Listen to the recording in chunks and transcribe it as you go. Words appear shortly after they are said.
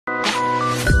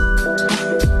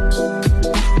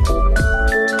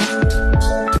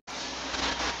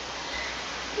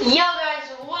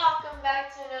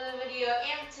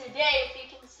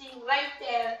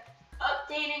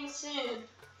soon.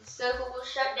 The server will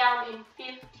shut down in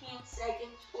 15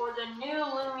 seconds for the new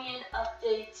Loomian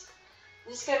updates.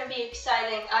 This is going to be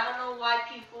exciting. I don't know why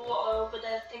people are over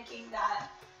there thinking that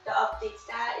the update's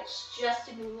that. It's just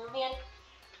a new Loomian.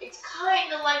 It's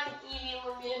kind of like an EV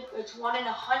Loomian, but it's 1 in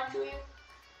 100.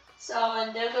 So,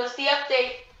 and there goes the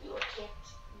update. You can't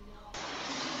know.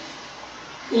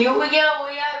 Here we go.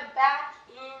 We are back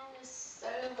in the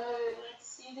server. Let's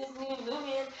see this new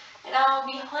Loomian. And I'll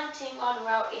be hunting on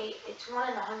Route 8. It's 1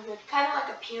 in 100. Kind of like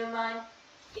a pure mine.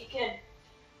 You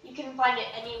can find it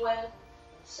anywhere.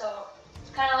 So, it's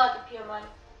kind of like a pure mine,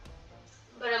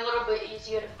 but a little bit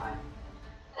easier to find.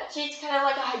 Actually, it's kind of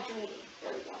like a hydrating.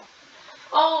 There we go.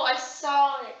 Oh, I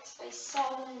saw it. I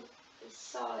saw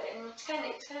it, and it's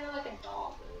kind of like a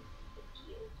dog.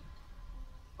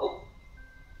 Oh,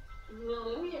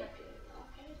 Loomian appeared.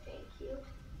 Okay, thank you.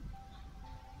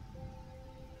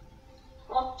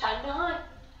 Well, time to hunt.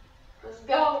 Let's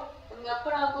go. I'm gonna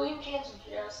put on green cans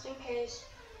just in case.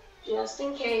 Just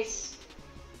in case.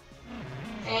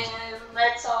 And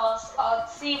I'll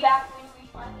see you back when we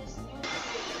find this new Loomian.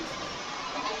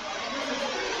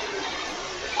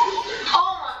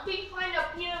 Oh my, we find a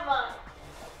pure mine.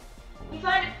 We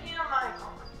find a pure mine.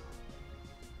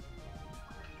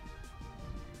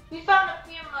 We found a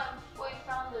pure mine before we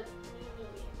found the new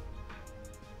Loomian.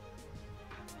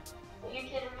 Are you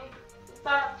kidding me? We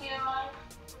found a pure mine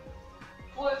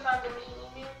before we found the new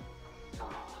Loomian? Come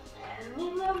on, man. The new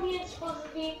Loomian is supposed to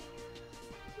be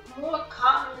more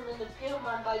common than the pure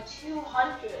mine by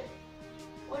 200.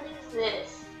 What is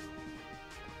this?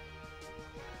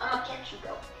 I'm gonna catch you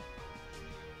though.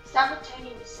 Stop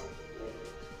returning to something.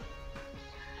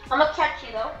 I'm gonna catch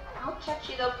you though.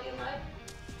 Pure mine.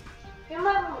 Pure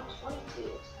mine number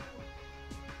 22.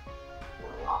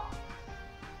 Wow.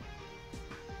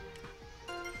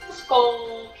 Let's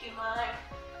go, pure mine.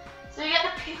 So we got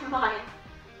the pure mine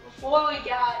before we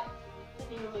got the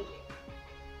new Loomian.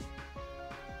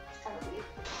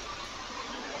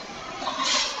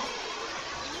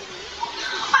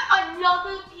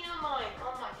 Another pure mine.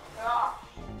 Oh my gosh.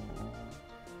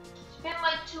 It's been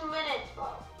like 2 minutes, bro.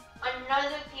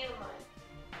 Another pure mine.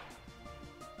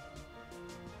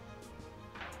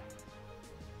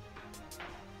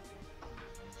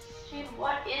 Dude,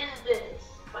 what is this?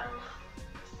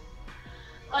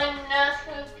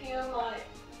 Another pure mine.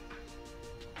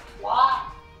 Why?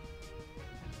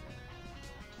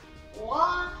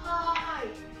 Why?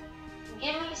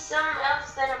 Give me something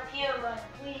else than a pure mine,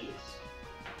 please.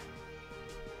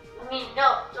 I mean, no,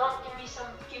 don't give me some.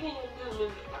 Give me a new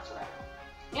Loomian. That's what I want.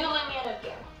 New Loomian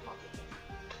again.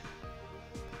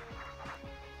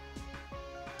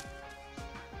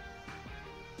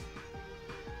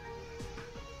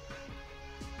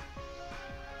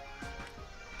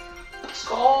 Let's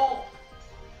go.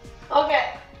 Okay.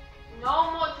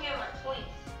 No more pure mines,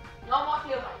 please. No more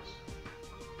pure mines.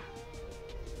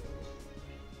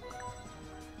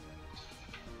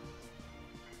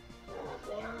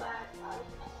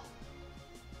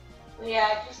 Yeah,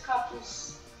 I just caught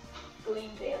this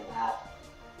green band bat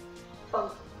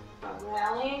from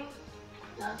rallying.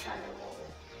 Now I'm trying to roll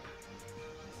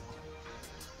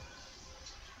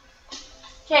it.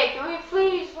 Okay, can we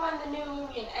please find the new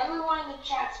Loomian? Everyone in the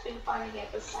chat's been finding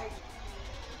it besides me.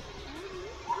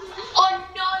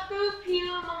 Another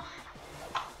pure mine.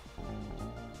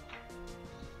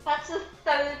 That's the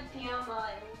third pure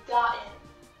mine we've gotten.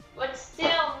 But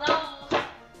still, no.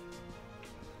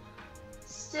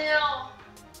 Still,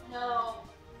 no.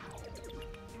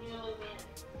 New Loomian.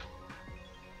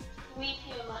 3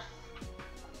 pure mines.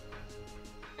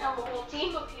 Now a whole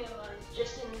team of pure mines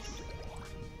just in this.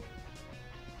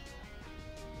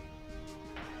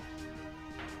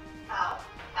 Ow,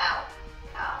 ow,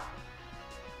 ow.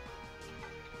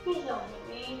 He's on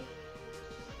me.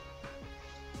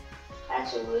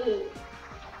 That's rude.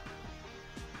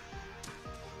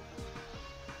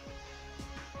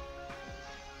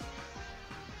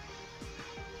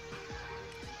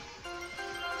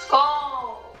 Go!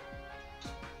 Oh,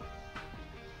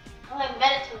 I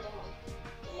meditated on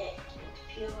it.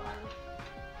 Pure mine.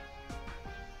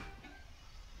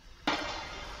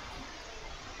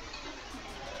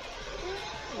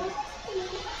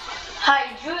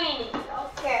 Hydrating,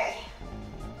 okay.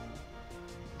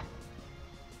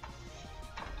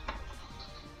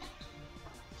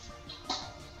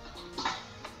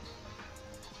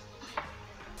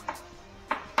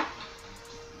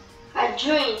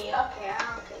 Hydrating, okay, I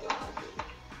don't care.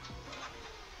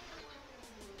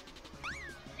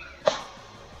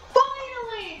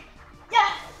 Finally!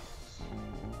 Yes!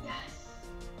 Yes!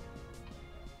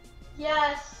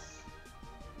 Yes!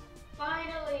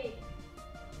 Finally!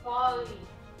 Bali.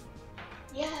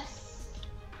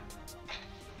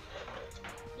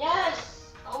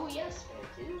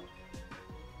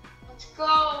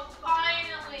 go,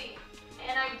 finally!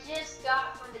 And I just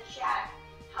got from the chat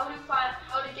how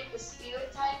to get the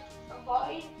spirit type of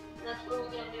body. And that's what we're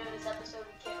gonna do in this episode.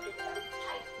 We can't do every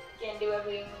type. We can't do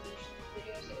every evolution. This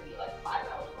video is gonna be like 5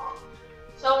 hours long.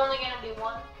 So I'm only gonna do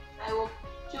one. I will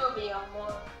do a video on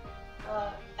more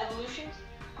evolutions.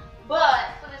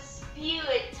 But for the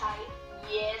spirit type,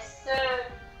 yes sir.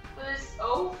 For this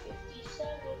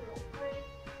 57, okay.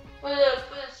 For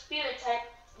the spirit type,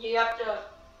 you have to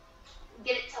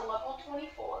get it to level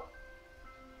 24.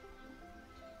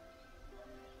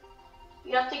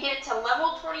 You have to get it to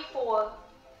level 24,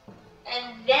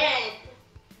 and then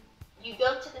you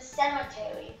go to the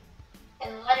cemetery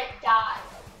and let it die,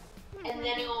 and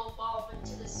then it will evolve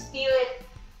into the spirit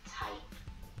type,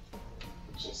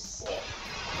 which is sick.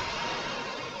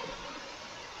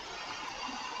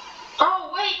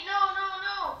 Oh wait, no.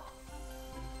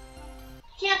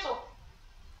 Cancel.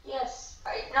 Yes.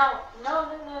 No.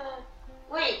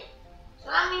 Wait. So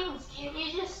that means can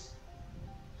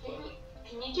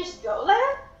you just go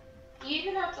there? Do you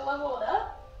even have to level it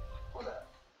up? Hold up.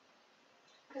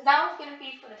 Because that one's gonna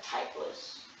be for the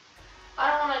typeless.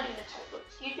 I don't want to do the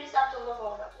typeless. You just have to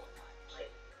level it up one time.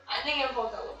 Like, I think it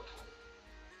goes at level 20.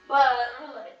 But I'm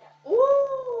gonna let it down.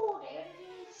 Ooh, there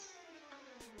it is.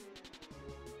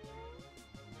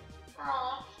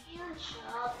 Oh,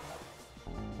 ketchup.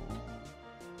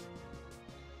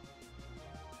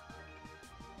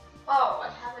 Oh, I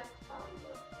haven't found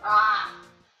it. Ah.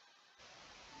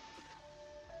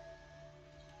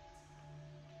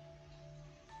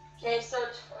 Okay, so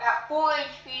at 4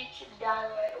 HP it should die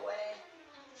right away.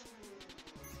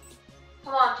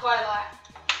 Come on, Twilight.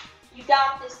 You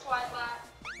got this, Twilight.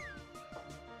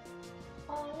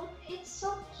 Oh, look, it's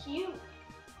so cute.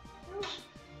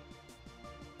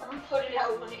 I'm gonna put it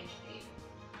at 1 HP.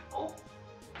 Oh,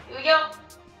 here we go.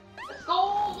 Let's go.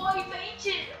 Oh, he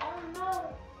fainted. Oh no.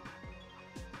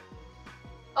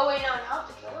 Oh wait, no, now I have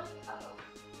to kill him? Uh-oh.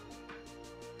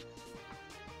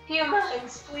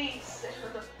 Humans, please.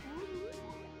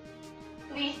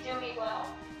 Please do me well.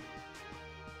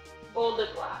 Boulder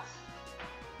glass.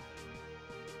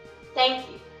 Thank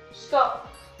you. Let's go.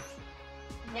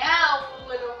 Now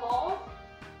will it evolve?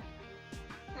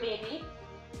 Maybe.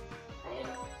 I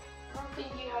don't think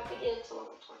you have to get it to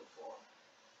level 24.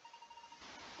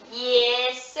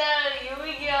 Yes, sir. Here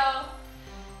we go.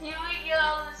 Here we go.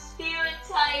 The spirit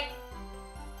type.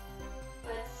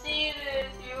 Let's see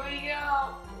this. Here we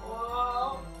go.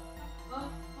 Whoa.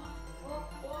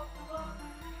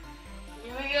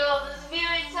 Here we go. The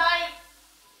spirit type.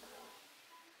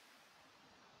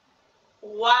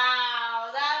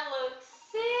 Wow, that looks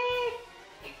sick.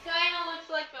 It kind of looks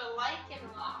like a lichen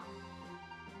lock.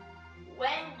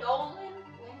 Wendolin?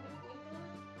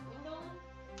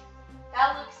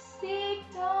 That looks sick,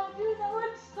 dog. Dude, that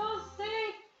looks so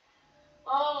sick.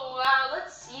 Oh, wow.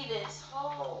 Let's see this.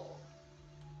 Oh.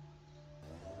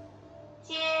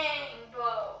 Dang,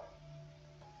 bro.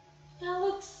 That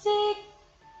looks sick.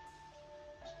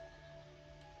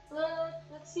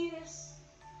 Let's see this.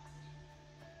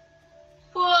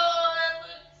 Whoa, that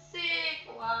looks sick.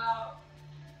 Wow.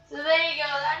 So there you go.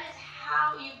 That is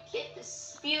how you get the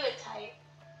spirit type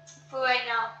for right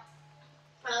now.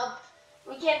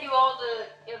 We can't do all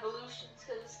the evolutions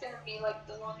because it's going to be like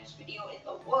the longest video in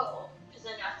the world, because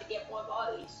then I have to get more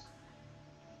bodies.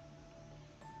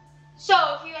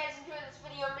 So if you guys enjoyed this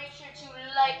video, make sure to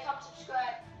like, comment,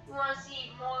 subscribe. If you want to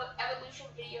see more evolution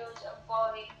videos of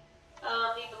body,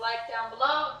 leave a like down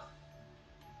below.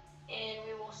 And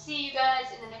we will see you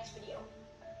guys in the next video.